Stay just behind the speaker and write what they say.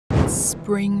As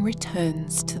spring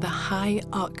returns to the high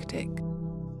Arctic,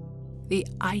 the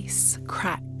ice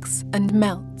cracks and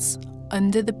melts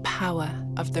under the power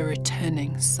of the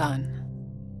returning sun.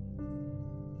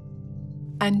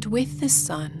 And with the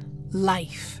sun,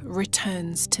 life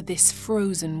returns to this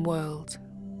frozen world.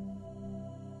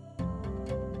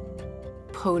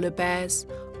 Polar bears,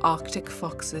 Arctic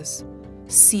foxes,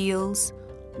 seals,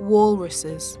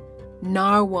 walruses,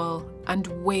 narwhal and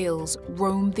whales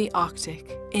roam the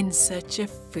Arctic in search of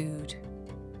food.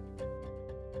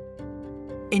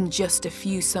 In just a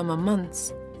few summer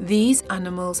months, these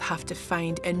animals have to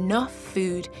find enough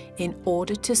food in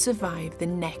order to survive the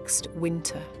next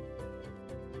winter.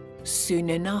 Soon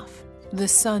enough, the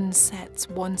sun sets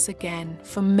once again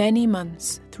for many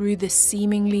months through the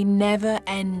seemingly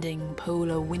never-ending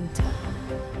polar winter.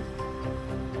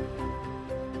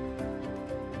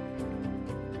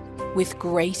 With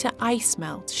greater ice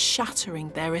melt shattering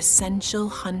their essential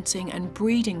hunting and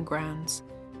breeding grounds,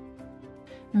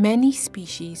 many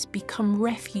species become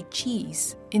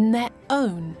refugees in their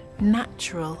own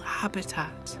natural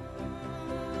habitat.